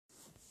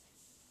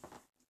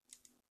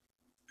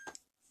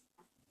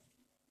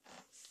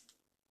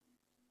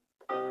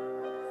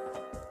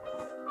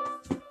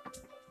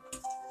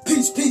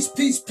Peace, peace,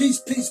 peace, peace,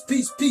 peace,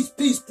 peace, peace,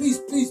 peace, peace,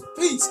 peace,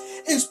 peace.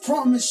 It's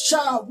Promised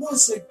Child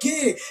once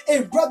again.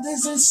 And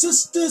brothers and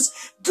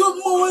sisters,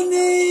 good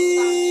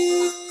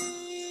morning.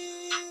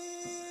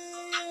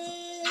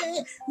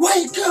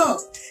 Wake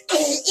up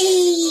and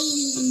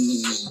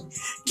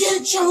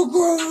get your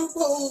grub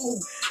on,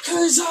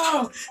 cause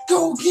I'll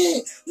go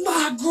get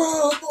my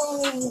grub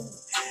on.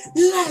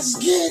 Let's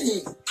get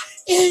it.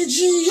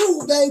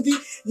 NGU, baby.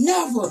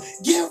 Never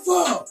give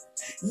up.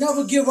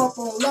 Never give up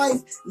on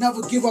life.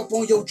 Never give up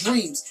on your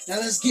dreams. Now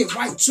let's get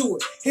right to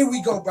it. Here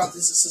we go, brothers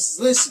and sisters.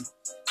 Listen.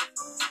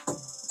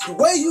 The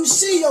way you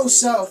see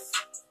yourself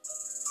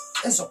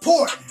is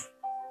important.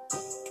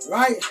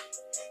 Right?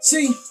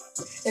 See,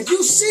 if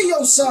you see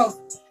yourself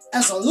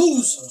as a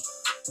loser,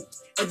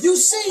 if you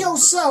see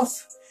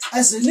yourself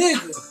as a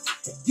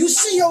nigga, you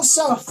see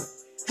yourself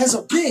as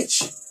a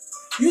bitch,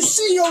 you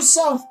see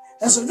yourself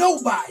as a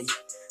nobody,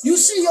 you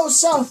see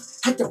yourself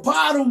at the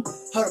bottom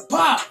of the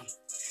bottom.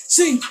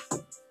 See,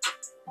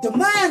 the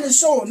mind is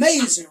so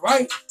amazing,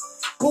 right?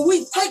 When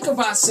we think of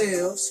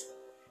ourselves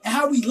and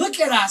how we look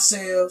at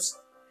ourselves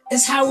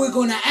is how we're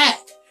going to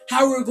act,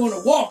 how we're going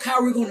to walk,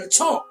 how we're going to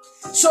talk.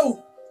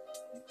 So,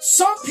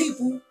 some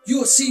people,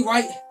 you'll see,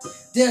 right,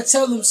 they'll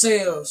tell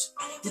themselves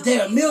that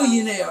they're a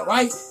millionaire,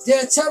 right?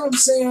 They'll tell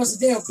themselves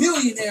that they're a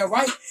billionaire,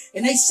 right?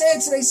 And they say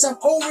it to themselves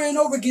over and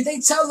over again. They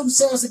tell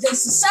themselves that they're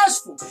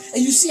successful.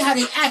 And you see how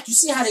they act. You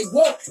see how they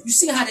walk. You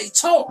see how they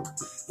talk,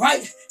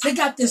 right? They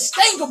got this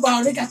thing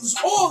about it. They got this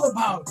all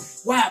about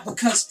it. Why?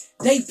 Because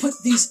they put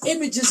these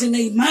images in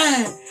their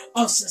mind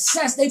of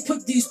success. They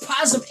put these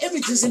positive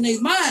images in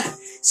their mind.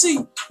 See,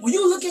 when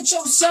you look at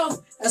yourself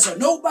as a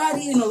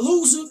nobody and a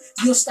loser,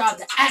 you'll start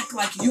to act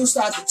like it. You'll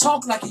start to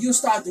talk like it. You'll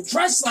start to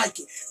dress like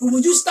it. But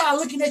when you start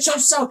looking at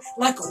yourself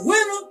like a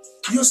winner,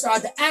 you'll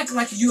start to act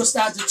like it. You'll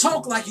start to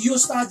talk like it. You'll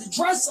start to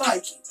dress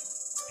like it.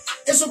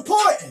 It's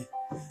important.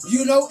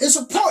 You know, it's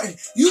important.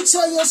 You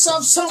tell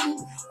yourself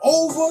something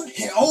over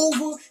and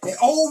over and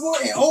over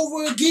and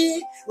over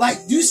again. Like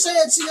you say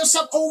it to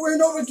yourself over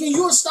and over again,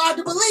 you'll start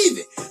to believe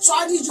it. So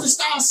I need you to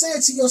start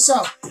saying to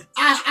yourself,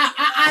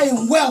 I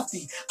am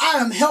wealthy. I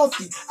am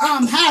healthy. I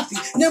am happy.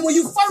 And then when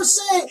you first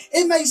say it,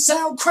 it may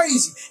sound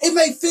crazy. It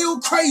may feel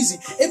crazy.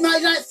 It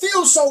might not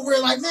feel so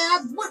real. Like,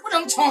 man, what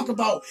I'm talking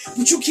about?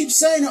 But you keep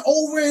saying it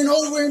over and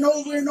over and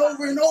over and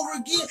over and over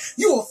again.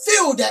 You will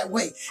feel that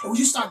way. And when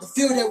you start to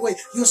feel that way,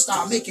 you'll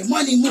start making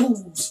money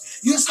moves.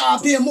 You'll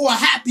start being more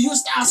happy. You'll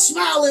start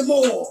smiling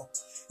more.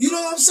 You know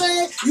what I'm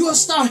saying? You'll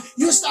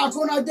start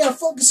going out there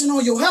focusing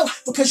on your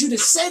health because you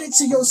just said it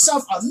to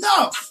yourself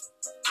enough.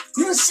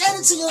 You done said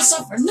it to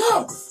yourself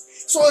enough.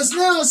 So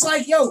it's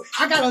like, yo,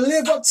 I gotta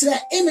live up to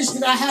that image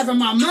that I have in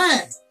my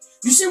mind.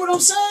 You see what I'm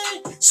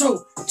saying?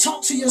 So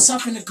talk to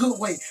yourself in a good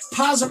way.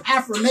 Positive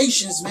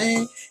affirmations,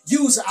 man.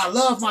 Use it. I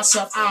love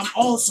myself. I'm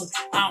awesome.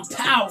 I'm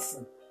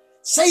powerful.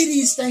 Say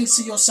these things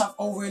to yourself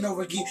over and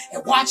over again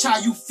and watch how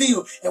you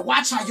feel and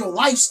watch how your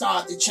life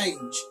start to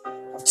change.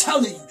 I'm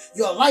telling you,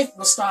 your life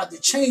will start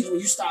to change when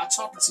you start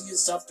talking to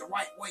yourself the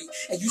right way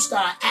and you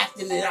start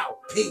acting it out.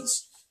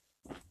 Peace.